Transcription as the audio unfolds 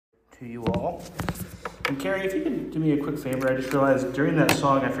to you all. And Carrie, if you could do me a quick favor, I just realized during that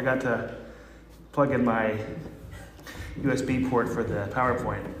song I forgot to plug in my USB port for the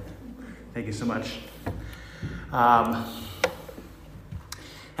PowerPoint. Thank you so much.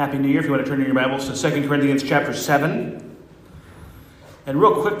 Happy New Year. If you want to turn in your Bibles to 2 Corinthians chapter 7. And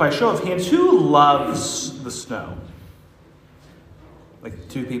real quick, by show of hands, who loves the snow? Like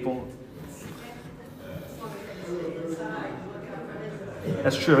 2 people?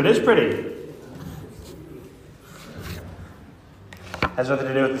 That's true. It is pretty. Has nothing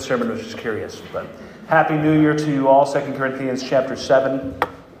to do with the sermon. I was just curious. But Happy New Year to you all. 2 Corinthians chapter 7.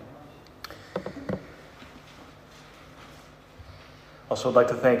 Also would like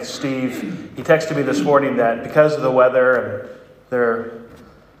to thank Steve. He texted me this morning that because of the weather and their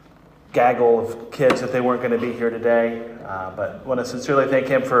gaggle of kids that they weren't going to be here today. But I want to sincerely thank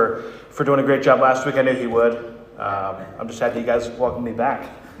him for doing a great job last week. I knew he would. I'm just happy you guys welcomed me back.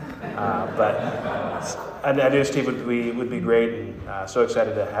 But I knew Steve would be great, and so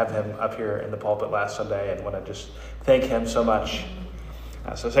excited to have him up here in the pulpit last Sunday, and want to just thank him so much.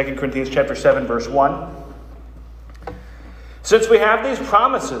 So 2 Corinthians chapter 7, verse 1. Since we have these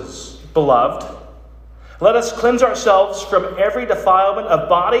promises, beloved, let us cleanse ourselves from every defilement of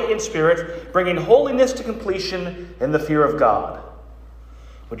body and spirit, bringing holiness to completion in the fear of God.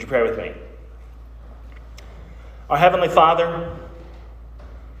 Would you pray with me? Our Heavenly Father,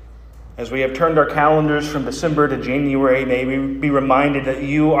 as we have turned our calendars from December to January, may we be reminded that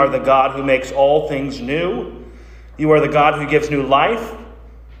you are the God who makes all things new. You are the God who gives new life,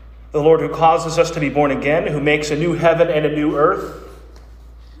 the Lord who causes us to be born again, who makes a new heaven and a new earth.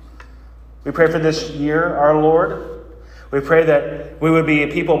 We pray for this year, our Lord. We pray that we would be a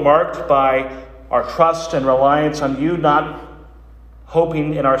people marked by our trust and reliance on you, not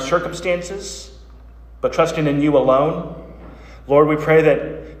hoping in our circumstances, but trusting in you alone. Lord, we pray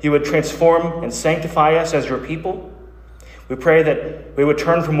that you would transform and sanctify us as your people. We pray that we would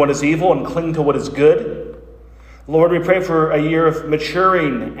turn from what is evil and cling to what is good. Lord, we pray for a year of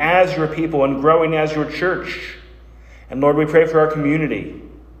maturing as your people and growing as your church. And Lord, we pray for our community.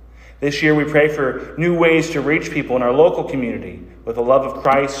 This year we pray for new ways to reach people in our local community with the love of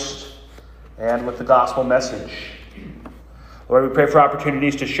Christ and with the gospel message. Lord, we pray for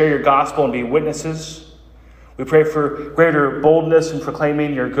opportunities to share your gospel and be witnesses. We pray for greater boldness in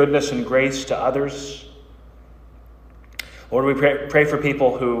proclaiming your goodness and grace to others. Lord, we pray for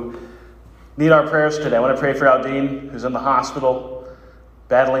people who need our prayers today. I want to pray for Aldine, who's in the hospital,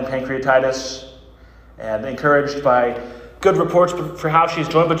 battling pancreatitis, and encouraged by good reports for how she's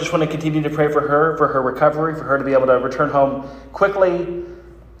doing, but just want to continue to pray for her recovery, for her to be able to return home quickly.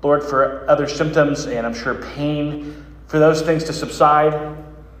 Lord, for other symptoms and I'm sure pain, for those things to subside.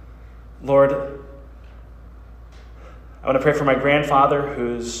 Lord, I want to pray for my grandfather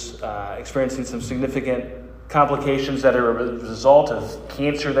who's experiencing some significant complications that are a result of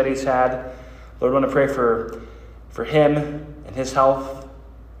cancer that he's had. Lord, I want to pray for him and his health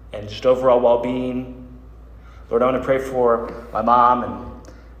and just overall well-being. Lord, I want to pray for my mom and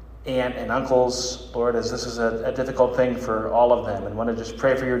aunt and uncles, Lord, as this is a difficult thing for all of them, and want to just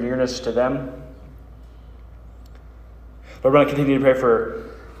pray for your nearness to them. Lord, I want to continue to pray for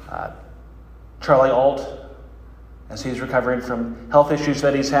Charlie Alt, as he's recovering from health issues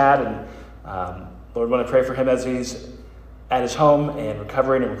that he's had. And Lord, I want to pray for him as he's at his home and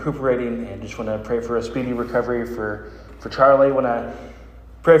recovering and recuperating. And just want to pray for a speedy recovery for Charlie. I want to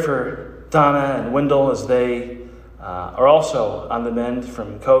pray for Donna and Wendell as they are also on the mend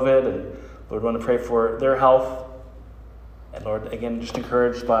from COVID. And Lord, I want to pray for their health. And Lord, again, just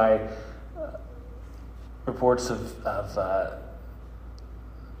encouraged by reports of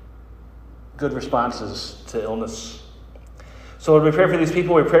good responses to illness. So Lord, we pray for these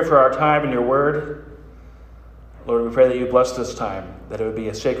people. We pray for our time in your word. Lord, we pray that you bless this time, that it would be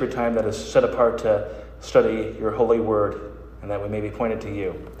a sacred time that is set apart to study your holy word, and that we may be pointed to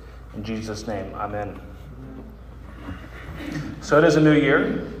you. In Jesus' name, amen. So it is a new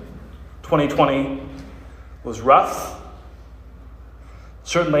year. 2020 was rough.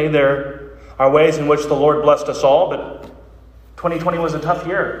 Certainly there are ways in which the Lord blessed us all, but 2020 was a tough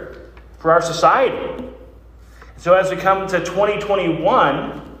year for our society. So as we come to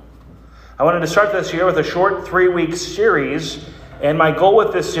 2021, I wanted to start this year with a short 3-week series. And my goal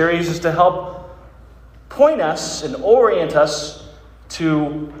with this series is to help point us and orient us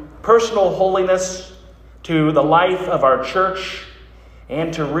to personal holiness, to the life of our church,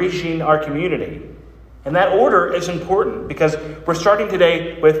 and to reaching our community. And that order is important because we're starting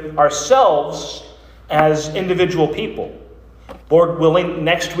today with ourselves as individual people. Lord willing,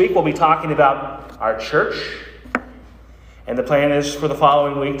 next week we'll be talking about our church. And the plan is for the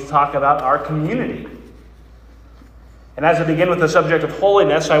following week to talk about our community. And as I begin with the subject of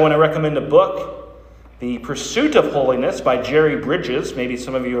holiness, I want to recommend a book, The Pursuit of Holiness by Jerry Bridges. Maybe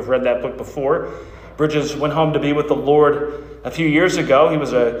some of you have read that book before. Bridges went home to be with the Lord a few years ago. He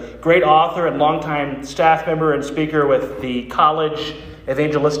was a great author and longtime staff member and speaker with the college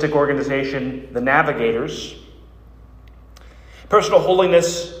evangelistic organization, The Navigators. Personal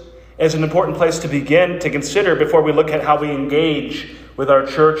holiness is an important place to begin to consider before we look at how we engage with our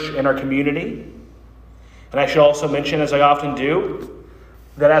church and our community. And I should also mention, as I often do,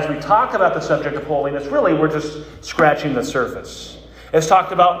 that as we talk about the subject of holiness, really we're just scratching the surface. It's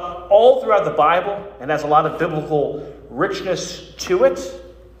talked about all throughout the Bible and has a lot of biblical richness to it.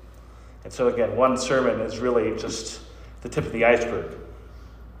 And so again, one sermon is really just the tip of the iceberg.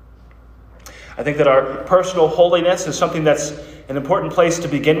 I think that our personal holiness is something that's an important place to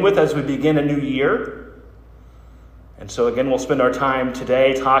begin with as we begin a new year. And so again, we'll spend our time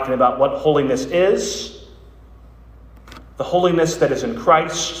today talking about what holiness is, the holiness that is in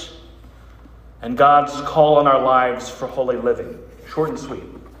Christ, and God's call on our lives for holy living. Short and sweet.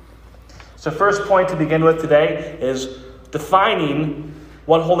 So first point to begin with today is defining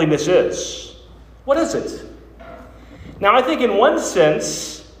what holiness is. What is it? Now, I think in one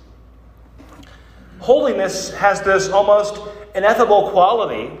sense, holiness has this almost ineffable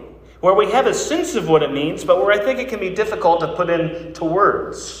quality where we have a sense of what it means, but where I think it can be difficult to put into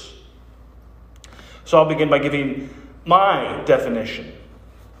words. So I'll begin by giving my definition.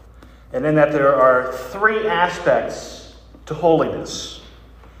 And in that there are three aspects to holiness.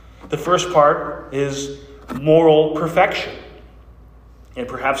 The first part is moral perfection. And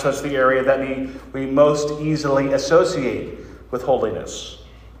perhaps that's the area that we most easily associate with holiness.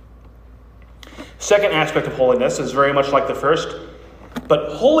 Second aspect of holiness is very much like the first,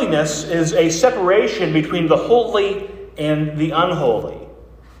 but holiness is a separation between the holy and the unholy.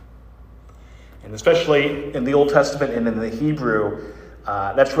 And especially in the Old Testament and in the Hebrew,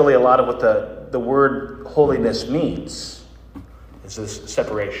 that's really a lot of what the word holiness means. Is this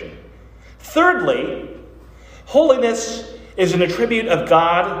separation. Thirdly, holiness is an attribute of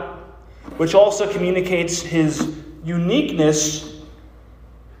God, which also communicates his uniqueness,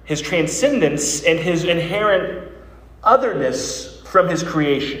 his transcendence, and his inherent otherness from his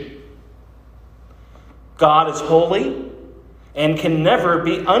creation. God is holy and can never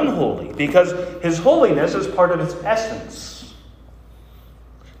be unholy because his holiness is part of his essence.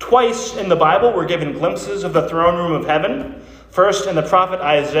 Twice in the Bible, we're given glimpses of the throne room of heaven. First, in the prophet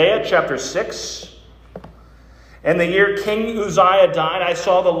Isaiah, chapter 6. In the year King Uzziah died, I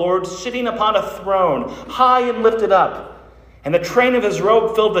saw the Lord sitting upon a throne, high and lifted up, and the train of his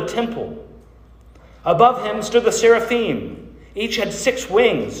robe filled the temple. Above him stood the seraphim. Each had 6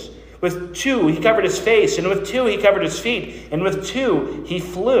 wings. With 2 he covered his face, and with 2 he covered his feet, and with 2 he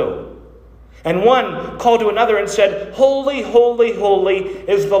flew. And one called to another and said, Holy, holy, holy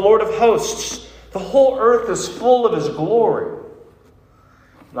is the Lord of hosts. The whole earth is full of his glory.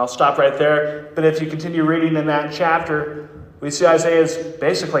 And I'll stop right there. But if you continue reading in that chapter, we see Isaiah's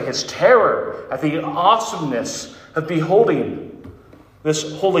basically his terror at the awesomeness of beholding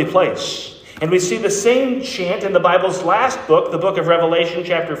this holy place. And we see the same chant in the Bible's last book, the book of Revelation,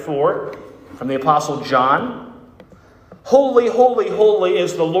 chapter 4, from the Apostle John. Holy, holy, holy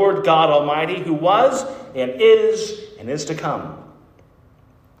is the Lord God Almighty, who was and is to come.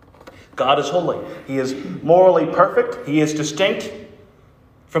 God is holy. He is morally perfect. He is distinct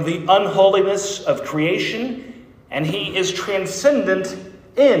from the unholiness of creation, and he is transcendent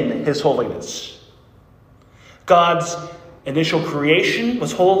in his holiness. God's initial creation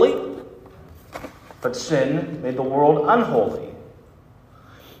was holy, but sin made the world unholy.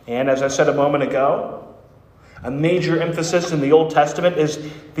 And as I said a moment ago, a major emphasis in the Old Testament is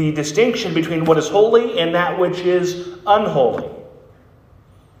the distinction between what is holy and that which is unholy.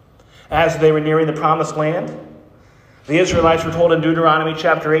 As they were nearing the promised land, the Israelites were told in Deuteronomy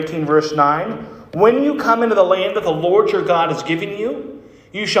chapter 18, verse 9, when you come into the land that the Lord your God is giving you,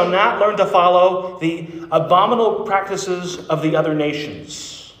 you shall not learn to follow the abominable practices of the other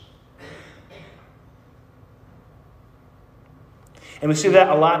nations. And we see that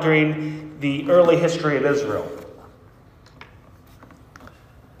a lot during the early history of Israel.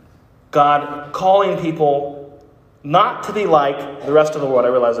 God calling people not to be like the rest of the world. I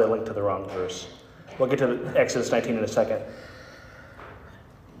realize I linked to the wrong verse. We'll get to Exodus 19 in a second.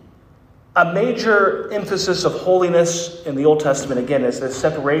 A major emphasis of holiness in the Old Testament, again, is this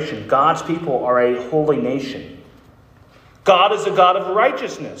separation. God's people are a holy nation. God is a God of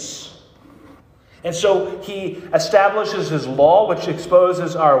righteousness. And so he establishes his law, which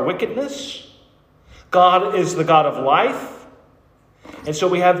exposes our wickedness. God is the God of life. And so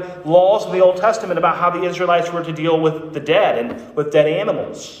we have laws in the Old Testament about how the Israelites were to deal with the dead and with dead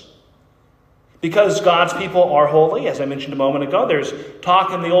animals. Because God's people are holy, as I mentioned a moment ago, there's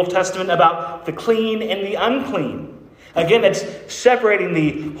talk in the Old Testament about the clean and the unclean. Again, it's separating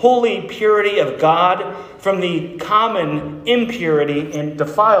the holy purity of God from the common impurity and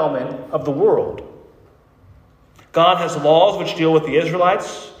defilement of the world. God has laws which deal with the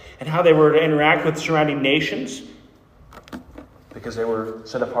Israelites and how they were to interact with surrounding nations because they were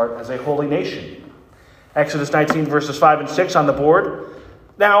set apart as a holy nation. Exodus 19 verses 5 and 6 on the board.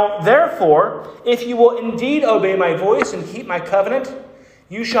 Now, therefore, if you will indeed obey my voice and keep my covenant,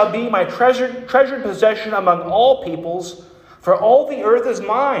 you shall be my treasured possession among all peoples, for all the earth is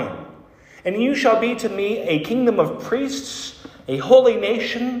mine. And you shall be to me a kingdom of priests, a holy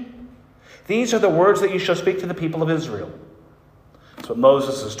nation. These are the words that you shall speak to the people of Israel. That's what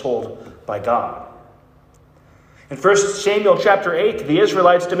Moses is told by God. In 1 Samuel chapter 8, the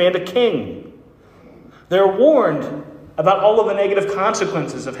Israelites demand a king. They're warned about all of the negative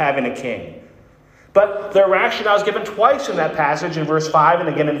consequences of having a king. But their rationale is given twice in that passage, in verse 5 and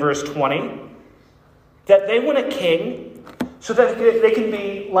again in verse 20, that they want a king so that they can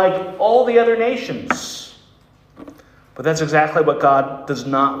be like all the other nations. But that's exactly what God does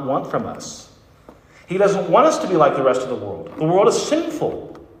not want from us. He doesn't want us to be like the rest of the world. The world is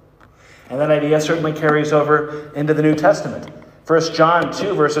sinful. And that idea certainly carries over into the New Testament. 1 John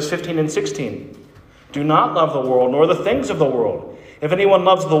 2, verses 15 and 16. Do not love the world, nor the things of the world. If anyone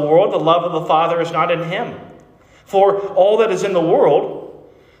loves the world, the love of the Father is not in him. For all that is in the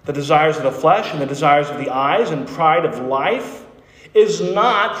world, the desires of the flesh and the desires of the eyes and pride of life, is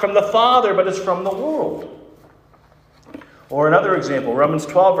not from the Father, but is from the world. Or another example, Romans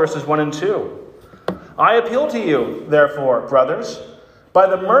 12, verses 1 and 2. I appeal to you, therefore, brothers, by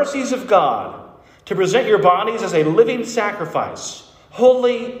the mercies of God, to present your bodies as a living sacrifice,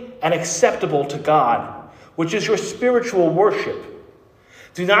 holy and acceptable to God, which is your spiritual worship.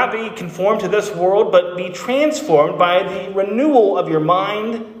 Do not be conformed to this world, but be transformed by the renewal of your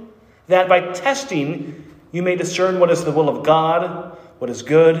mind, that by testing you may discern what is the will of God, what is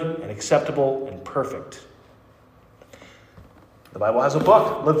good and acceptable and perfect. The Bible has a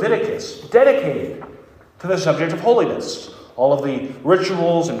book, Leviticus, dedicated to the subject of holiness. All of the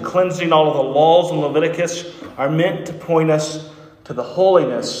rituals and cleansing, all of the laws in Leviticus are meant to point us to the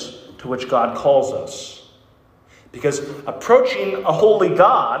holiness to which God calls us. Because approaching a holy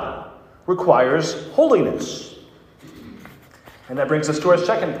God requires holiness. And that brings us to our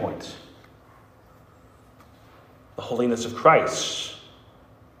second point. The holiness of Christ.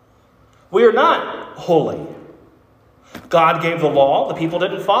 We are not holy. God gave the law. The people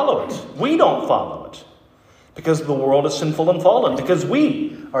didn't follow it. We don't follow it. Because the world is sinful and fallen. Because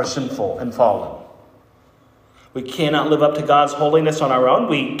we are sinful and fallen. We cannot live up to God's holiness on our own.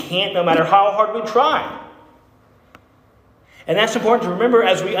 We can't, no matter how hard we try. And that's important to remember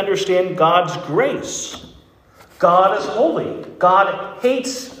as we understand God's grace. God is holy. God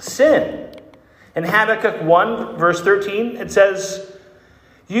hates sin. In Habakkuk 1, verse 13, it says,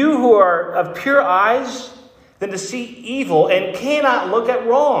 you who are of pure eyes, than to see evil and cannot look at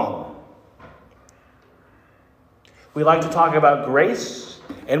wrong. We like to talk about grace,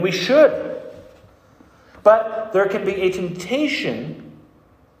 and we should. But there can be a temptation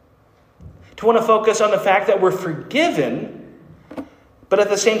to want to focus on the fact that we're forgiven, but at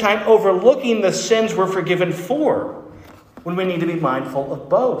the same time overlooking the sins we're forgiven for, when we need to be mindful of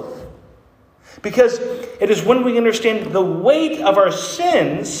both. Because it is when we understand the weight of our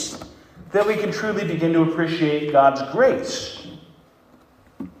sins that we can truly begin to appreciate God's grace.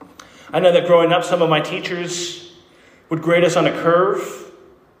 I know that growing up, some of my teachers would grade us on a curve.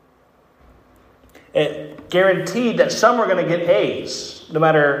 It guaranteed that some were going to get A's, no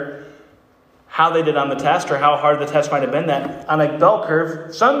matter how they did on the test or how hard the test might have been. That on a bell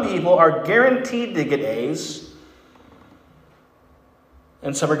curve, some people are guaranteed to get A's,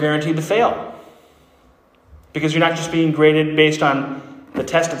 and some are guaranteed to fail. Because you're not just being graded based on the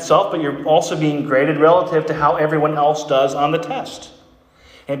test itself, but you're also being graded relative to how everyone else does on the test.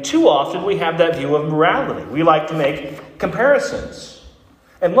 And too often we have that view of morality. We like to make comparisons.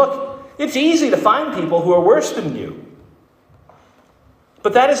 And look, it's easy to find people who are worse than you.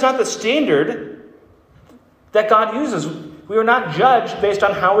 But that is not the standard that God uses. We are not judged based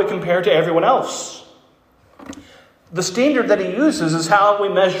on how we compare to everyone else. The standard that he uses is how we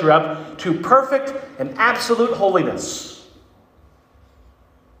measure up to perfect and absolute holiness.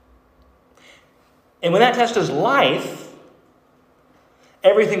 And when that test is life,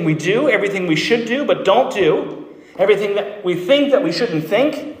 everything we do, everything we should do but don't do, everything that we think that we shouldn't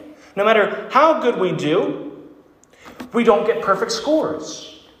think, No matter how good we do, we don't get perfect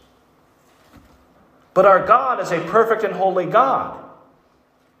scores. But our God is a perfect and holy God.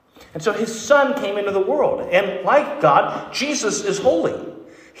 And so his Son came into the world. And like God, Jesus is holy.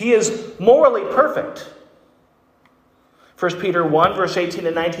 He is morally perfect. 1 Peter 1, verse 18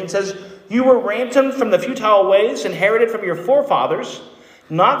 and 19 says, "You were ransomed from the futile ways inherited from your forefathers,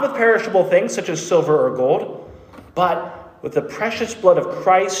 not with perishable things such as silver or gold, but with the precious blood of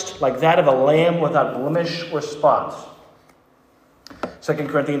Christ, like that of a lamb without blemish or spot." 2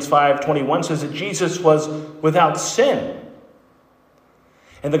 Corinthians 5:21 says that Jesus was without sin.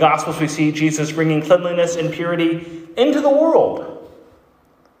 In the Gospels, we see Jesus bringing cleanliness and purity into the world.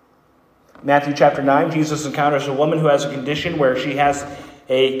 Matthew chapter 9, Jesus encounters a woman who has a condition where she has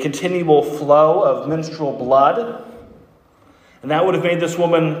a continual flow of menstrual blood. And that would have made this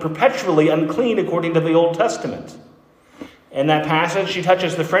woman perpetually unclean according to the Old Testament. In that passage, she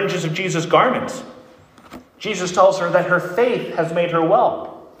touches the fringes of Jesus' garment. Jesus tells her that her faith has made her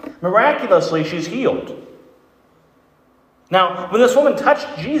well. Miraculously, she's healed. Now, when this woman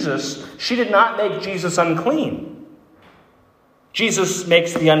touched Jesus, she did not make Jesus unclean. Jesus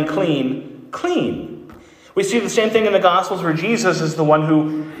makes the unclean clean. We see the same thing in the Gospels where Jesus is the one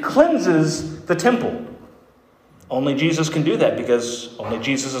who cleanses the temple. Only Jesus can do that because only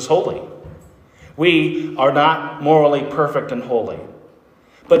Jesus is holy. We are not morally perfect and holy.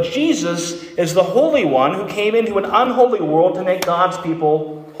 But Jesus is the Holy One who came into an unholy world to make God's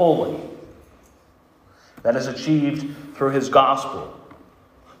people holy. That is achieved through his gospel.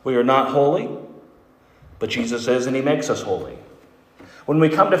 We are not holy, but Jesus is, and he makes us holy. When we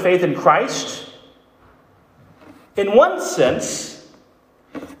come to faith in Christ, in one sense,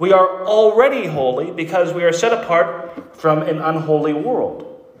 we are already holy because we are set apart from an unholy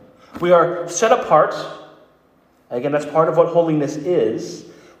world. We are set apart, again, that's part of what holiness is.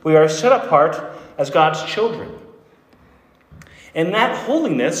 We are set apart as God's children. And that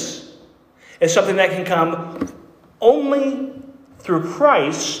holiness is something that can come only through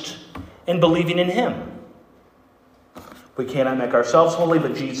Christ and believing in him. We cannot make ourselves holy,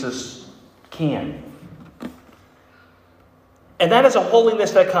 but Jesus can. And that is a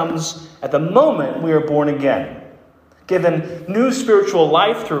holiness that comes at the moment we are born again, given new spiritual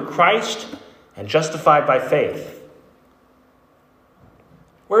life through Christ and justified by faith.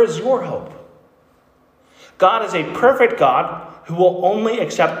 Where is your hope? God is a perfect God who will only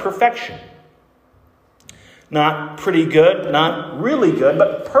accept perfection. Not pretty good, not really good,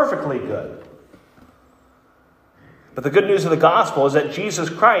 but perfectly good. But the good news of the gospel is that Jesus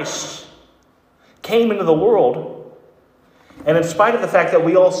Christ came into the world, and in spite of the fact that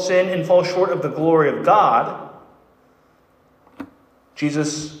we all sin and fall short of the glory of God,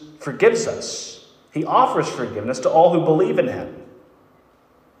 Jesus forgives us. He offers forgiveness to all who believe in him.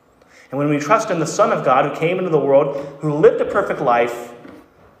 And when we trust in the Son of God who came into the world, who lived a perfect life,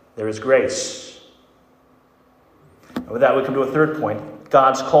 there is grace. And with that, we come to a third point,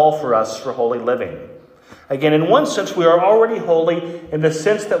 God's call for us for holy living. Again, in one sense, we are already holy in the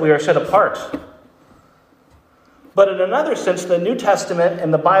sense that we are set apart. But in another sense, the New Testament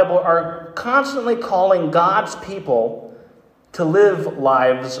and the Bible are constantly calling God's people to live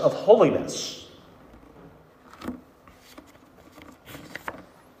lives of holiness.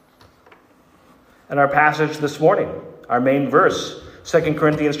 In our passage this morning, our main verse, 2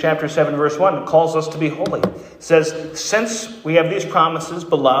 Corinthians chapter 7, verse 1, calls us to be holy. It says, "Since we have these promises,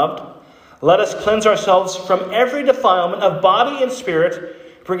 beloved, let us cleanse ourselves from every defilement of body and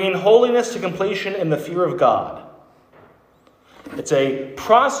spirit, bringing holiness to completion in the fear of God." It's a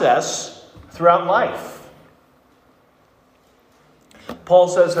process throughout life. Paul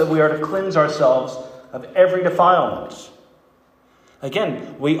says that we are to cleanse ourselves of every defilement.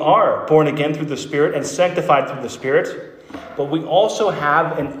 Again, we are born again through the Spirit and sanctified through the Spirit, but we also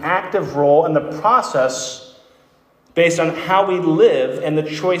have an active role in the process based on how we live and the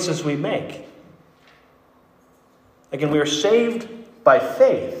choices we make. Again, we are saved by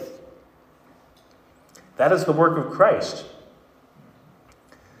faith. That is the work of Christ.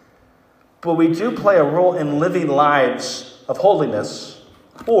 But we do play a role in living lives of holiness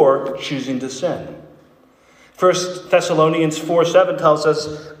or choosing to sin. 1 Thessalonians 4:7 tells us,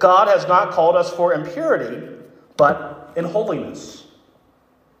 God has not called us for impurity, but in holiness.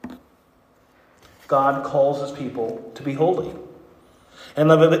 God calls his people to be holy. In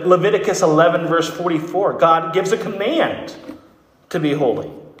Leviticus 11, verse 44, God gives a command to be holy.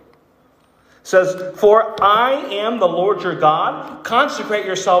 It says, "For I am the Lord your God. Consecrate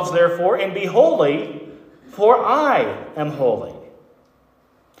yourselves therefore and be holy, for I am holy."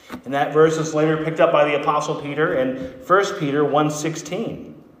 And that verse is later picked up by the Apostle Peter in 1 Peter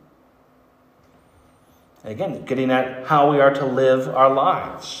 1:16. Again, getting at how we are to live our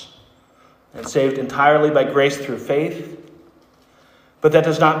lives. And saved entirely by grace through faith. But that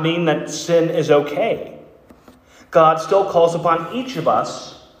does not mean that sin is okay. God still calls upon each of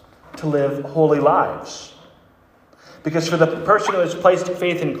us to live holy lives. Because for the person who has placed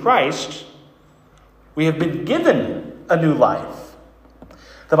faith in Christ, we have been given a new life.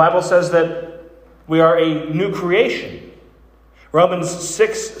 The Bible says that we are a new creation. Romans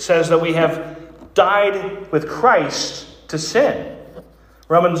 6 says that we have died with Christ to sin.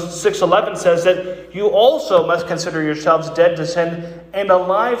 Romans 6:11 says that you also must consider yourselves dead to sin and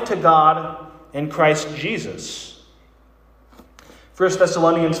alive to God in Christ Jesus. 1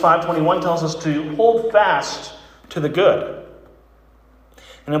 Thessalonians 5:21 tells us to hold fast to the good.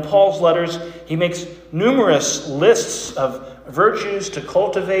 And in Paul's letters, he makes numerous lists of virtues to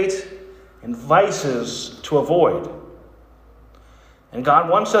cultivate and vices to avoid. And God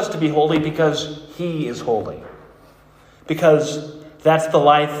wants us to be holy because he is holy. Because that's the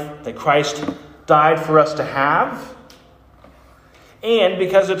life that Christ died for us to have. And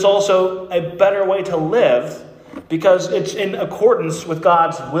because it's also a better way to live, because it's in accordance with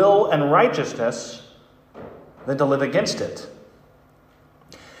God's will and righteousness, than to live against it.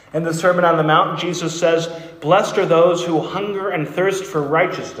 In the Sermon on the Mount, Jesus says, "Blessed are those who hunger and thirst for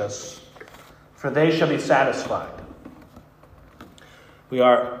righteousness, for they shall be satisfied." We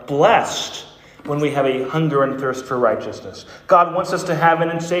are blessed when we have a hunger and thirst for righteousness. God wants us to have an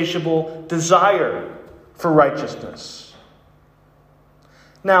insatiable desire for righteousness.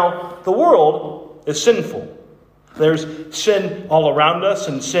 Now, the world is sinful. There's sin all around us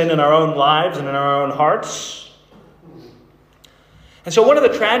and sin in our own lives and in our own hearts. And so one of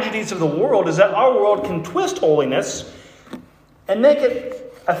the tragedies of the world is that our world can twist holiness and make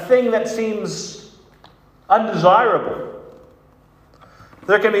it a thing that seems undesirable.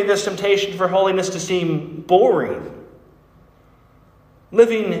 There can be this temptation for holiness to seem boring.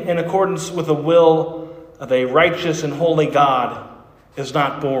 Living in accordance with the will of a righteous and holy God is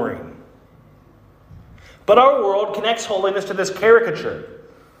not boring. But our world connects holiness to this caricature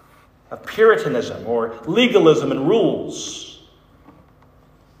of Puritanism or legalism and rules.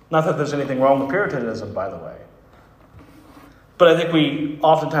 Not that there's anything wrong with Puritanism, by the way. But I think we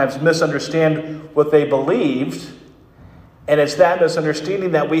oftentimes misunderstand what they believed. And it's that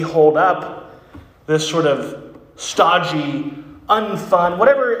misunderstanding that we hold up this sort of stodgy, unfun,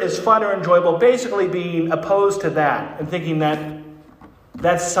 whatever is fun or enjoyable, basically being opposed to that and thinking that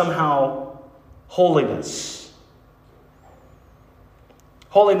that's somehow holiness.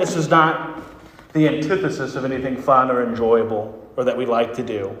 Holiness is not the antithesis of anything fun or enjoyable or that we like to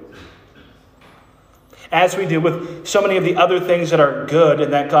do. As we do with so many of the other things that are good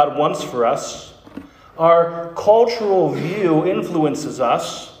and that God wants for us, our cultural view influences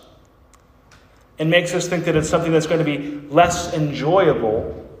us and makes us think that it's something that's going to be less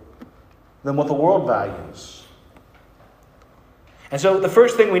enjoyable than what the world values. And so the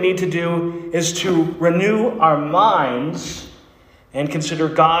first thing we need to do is to renew our minds and consider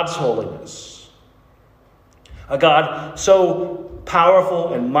God's holiness. A God so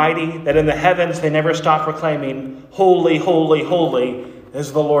powerful and mighty that in the heavens they never stop proclaiming, "Holy, holy, holy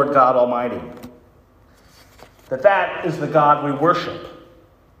is the Lord God Almighty." That is the God we worship.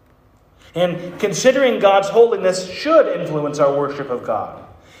 And considering God's holiness should influence our worship of God.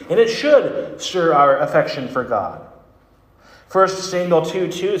 And it should stir our affection for God. 1 Samuel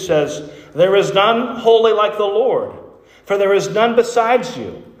 2:2 says, "There is none holy like the Lord, for there is none besides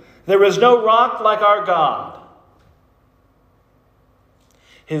you. There is no rock like our God."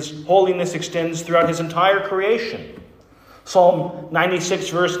 His holiness extends throughout his entire creation. Psalm 96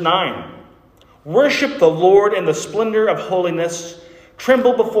 verse 9. "Worship the Lord in the splendor of holiness.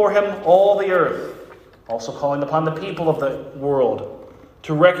 Tremble before him all the earth." Also calling upon the people of the world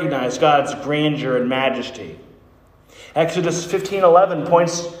to recognize God's grandeur and majesty. Exodus 15:11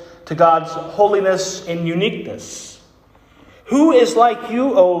 points to God's holiness and uniqueness. "Who is like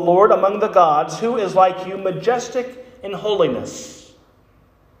you, O Lord, among the gods? Who is like you, majestic in holiness?"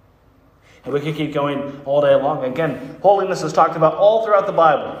 And we could keep going all day long. Again, holiness is talked about all throughout the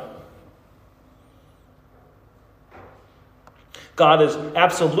Bible. God is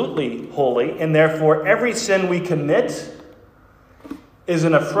absolutely holy, and therefore every sin we commit is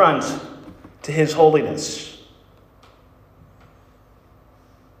an affront to his holiness.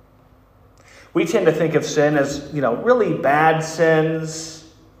 We tend to think of sin as, really bad sins,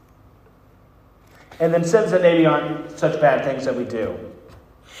 and then sins that maybe aren't such bad things that we do.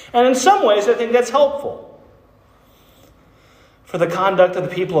 And in some ways, I think that's helpful. For the conduct of the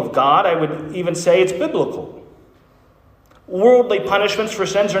people of God, I would even say it's biblical. Worldly punishments for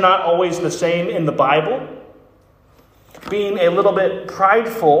sins are not always the same in the Bible. Being a little bit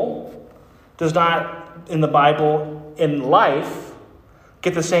prideful does not, in the Bible, in life,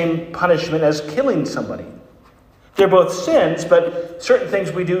 get the same punishment as killing somebody. They're both sins, but certain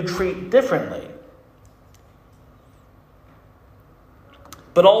things we do treat differently.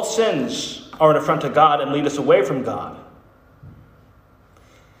 But all sins are an affront to God and lead us away from God.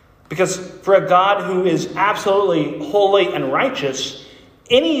 Because for a God who is absolutely holy and righteous,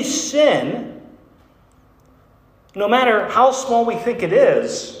 any sin, no matter how small we think it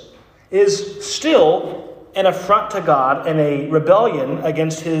is still an affront to God and a rebellion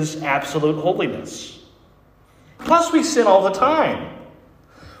against his absolute holiness. Plus, we sin all the time.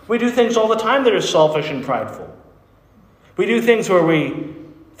 We do things all the time that are selfish and prideful. We do things where we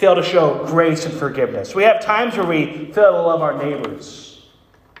fail to show grace and forgiveness. We have times where we fail to love our neighbors.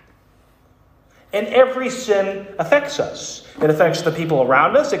 And every sin affects us. It affects the people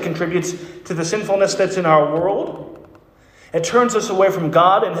around us. It contributes to the sinfulness that's in our world. It turns us away from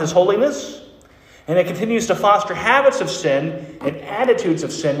God and his holiness. And it continues to foster habits of sin and attitudes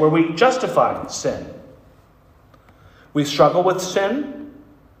of sin where we justify sin. We struggle with sin.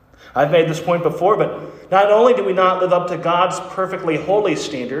 I've made this point before, but not only do we not live up to God's perfectly holy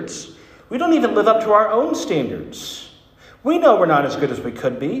standards, we don't even live up to our own standards. We know we're not as good as we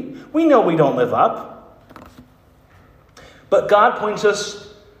could be. We know we don't live up. But God points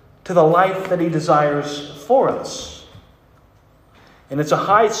us to the life that he desires for us. And it's a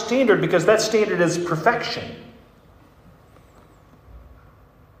high standard because that standard is perfection.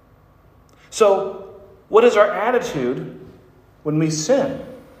 So, what is our attitude when we sin?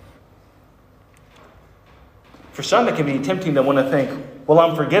 For some, it can be tempting to want to think, well,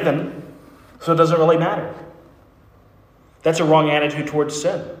 I'm forgiven, so it doesn't really matter. That's a wrong attitude towards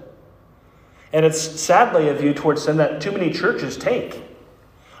sin. And it's sadly a view towards sin that too many churches take.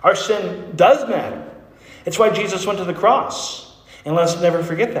 Our sin does matter. It's why Jesus went to the cross. And let's never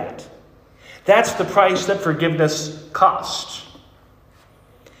forget that. That's the price that forgiveness costs.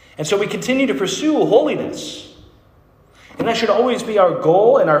 And so we continue to pursue holiness. And that should always be our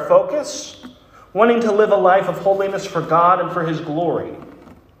goal and our focus, wanting to live a life of holiness for God and for his glory.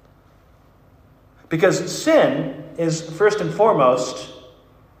 Because sin is first and foremost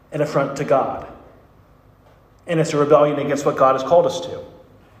an affront to God. And it's a rebellion against what God has called us to.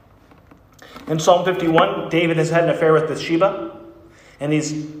 In Psalm 51, David has had an affair with Bathsheba, and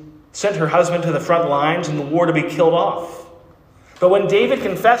he's sent her husband to the front lines in the war to be killed off. But when David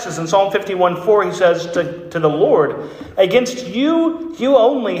confesses in Psalm 51:4, he says to the Lord, "Against you, you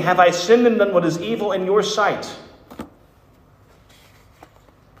only have I sinned and done what is evil in your sight."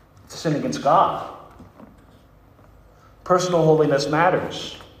 It's a sin against God. Personal holiness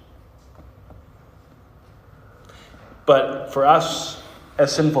matters. But for us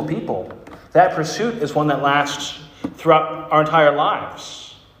as sinful people, that pursuit is one that lasts throughout our entire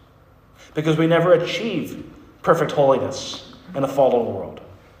lives. Because we never achieve perfect holiness in a fallen world.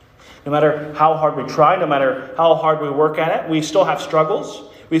 No matter how hard we try, no matter how hard we work at it, we still have struggles.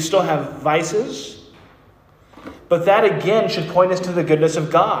 We still have vices. But that again should point us to the goodness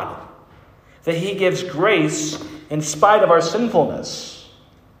of God. That he gives grace in spite of our sinfulness.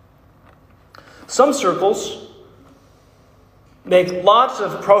 Some circles make lots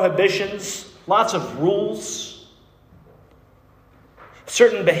of prohibitions, lots of rules,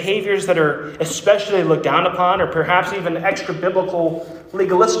 certain behaviors that are especially looked down upon, or perhaps even extra-biblical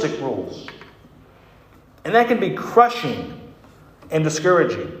legalistic rules. And that can be crushing and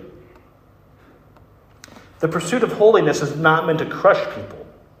discouraging. The pursuit of holiness is not meant to crush people.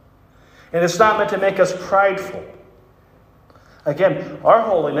 And it's not meant to make us prideful. Again, our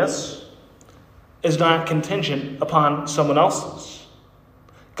holiness is not contingent upon someone else's.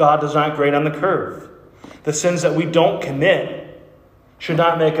 God does not grade on the curve. The sins that we don't commit should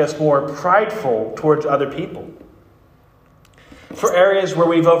not make us more prideful towards other people. For areas where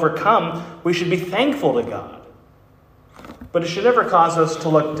we've overcome, we should be thankful to God. But it should never cause us to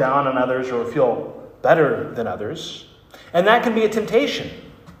look down on others or feel better than others. And that can be a temptation.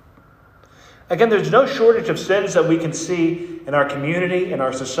 Again, there's no shortage of sins that we can see in our community, in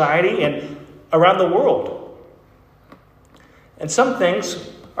our society, and around the world. And some things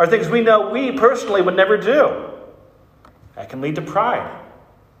are things we know we personally would never do. That can lead to pride.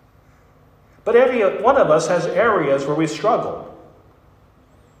 But every one of us has areas where we struggle.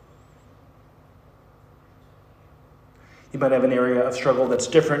 You might have an area of struggle that's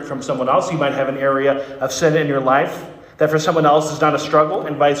different from someone else. You might have an area of sin in your life that for someone else is not a struggle,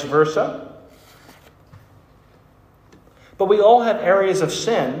 and vice versa. But we all have areas of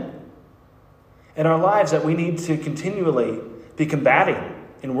sin, in our lives that we need to continually be combating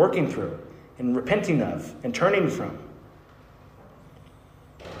and working through and repenting of and turning from.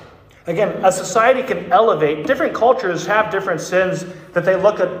 Again, a society can elevate. Different cultures have different sins that they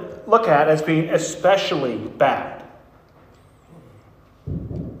look at as being especially bad.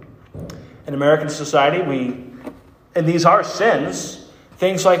 In American society, and these are sins,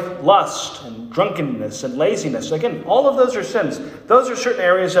 things like lust and drunkenness and laziness. Again, all of those are sins. Those are certain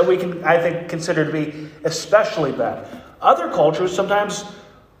areas that we can, I think, consider to be especially bad. Other cultures sometimes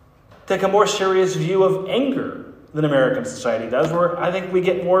take a more serious view of anger than American society does, where I think we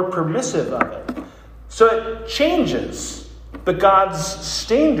get more permissive of it. So it changes, but God's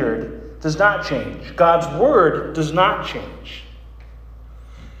standard does not change. God's word does not change.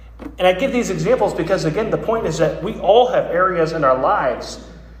 And I give these examples because, again, the point is that we all have areas in our lives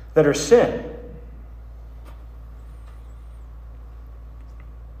that are sin.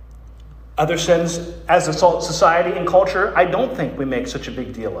 Other sins, as a society and culture, I don't think we make such a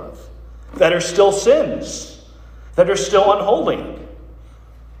big deal of, that are still sins, that are still unholy.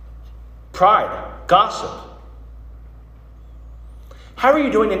 Pride, gossip. How are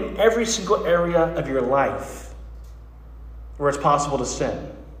you doing in every single area of your life where it's possible to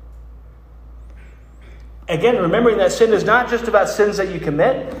sin? Again, remembering that sin is not just about sins that you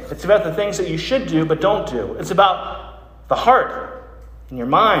commit. It's about the things that you should do but don't do. It's about the heart and your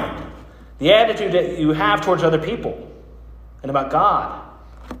mind, the attitude that you have towards other people, and about God.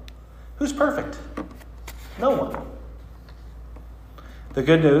 Who's perfect? No one. The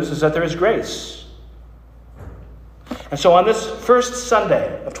good news is that there is grace. And so on this first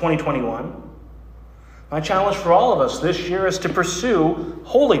Sunday of 2021, my challenge for all of us this year is to pursue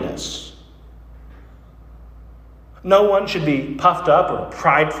holiness. No one should be puffed up or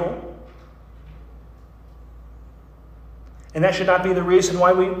prideful. And that should not be the reason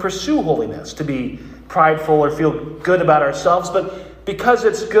why we pursue holiness, to be prideful or feel good about ourselves, but because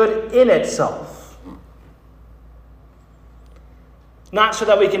it's good in itself. Not so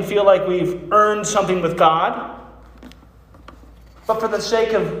that we can feel like we've earned something with God, but for the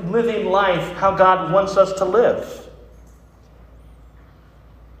sake of living life how God wants us to live.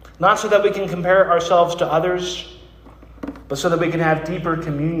 Not so that we can compare ourselves to others, but so that we can have deeper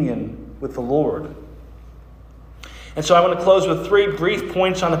communion with the Lord. And so I want to close with 3 brief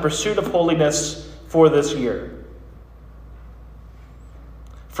points on the pursuit of holiness for this year.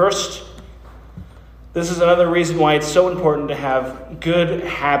 First, this is another reason why it's so important to have good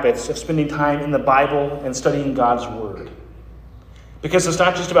habits of spending time in the Bible and studying God's Word. Because it's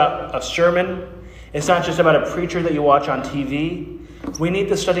not just about a sermon. It's not just about a preacher that you watch on TV. We need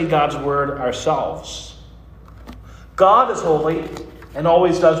to study God's Word ourselves. God is holy and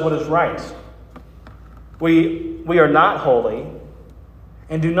always does what is right. We are not holy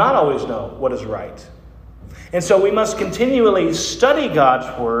and do not always know what is right. And so we must continually study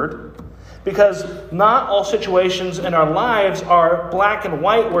God's Word, because not all situations in our lives are black and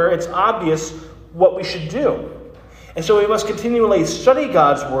white where it's obvious what we should do. And so we must continually study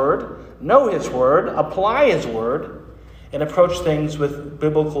God's Word, know His Word, apply His Word, and approach things with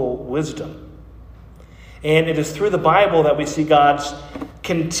biblical wisdom. And it is through the Bible that we see God's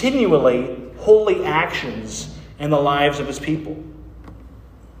continually holy actions in the lives of His people.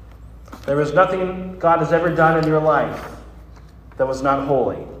 There is nothing God has ever done in your life that was not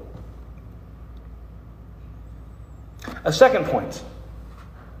holy. A second point.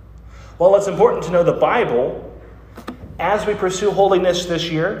 While it's important to know the Bible, as we pursue holiness this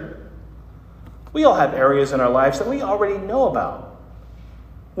year, we all have areas in our lives that we already know about,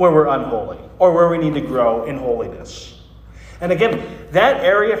 where we're unholy or where we need to grow in holiness. And again, that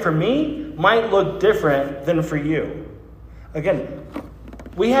area for me might look different than for you. Again,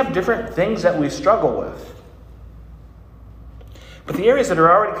 we have different things that we struggle with. But the areas that are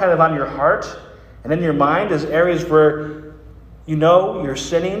already kind of on your heart and in your mind is areas where you know you're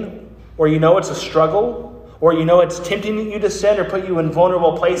sinning, or you know it's a struggle, or you know it's tempting you to sin or put you in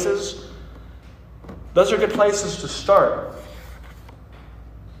vulnerable places. Those are good places to start.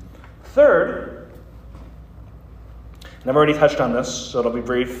 Third, and I've already touched on this, so it'll be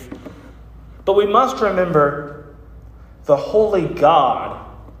brief, but we must remember the holy God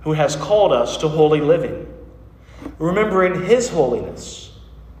who has called us to holy living, remembering His holiness.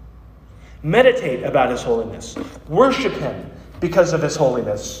 Meditate about His holiness. Worship Him because of His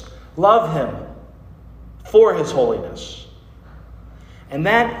holiness. Love Him for His holiness. And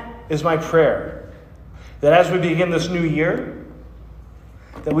that is my prayer, that as we begin this new year,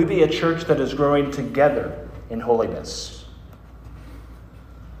 that we be a church that is growing together in holiness.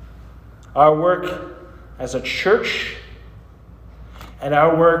 Our work as a church and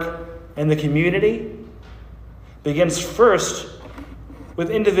our work and the community begins first with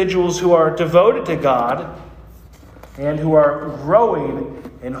individuals who are devoted to God and who are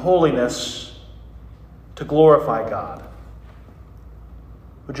growing in holiness to glorify God.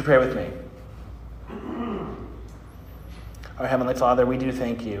 Would you pray with me? Our Heavenly Father, we do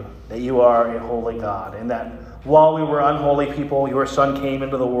thank you that you are a holy God, and that while we were unholy people, your Son came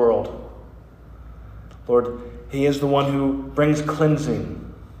into the world. Lord, he is the one who brings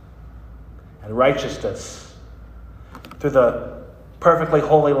cleansing and righteousness through the perfectly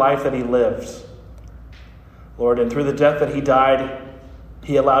holy life that he lived. Lord, and through the death that he died,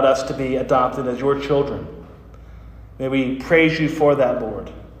 he allowed us to be adopted as your children. May we praise you for that,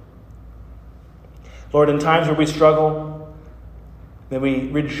 Lord. Lord, in times where we struggle, may we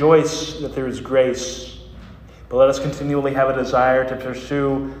rejoice that there is grace. But let us continually have a desire to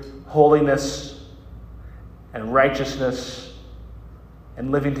pursue holiness and righteousness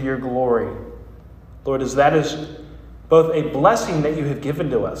and living to your glory. Lord, as that is both a blessing that you have given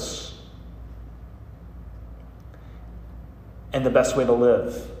to us and the best way to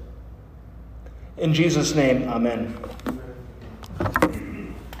live. In Jesus' name, amen.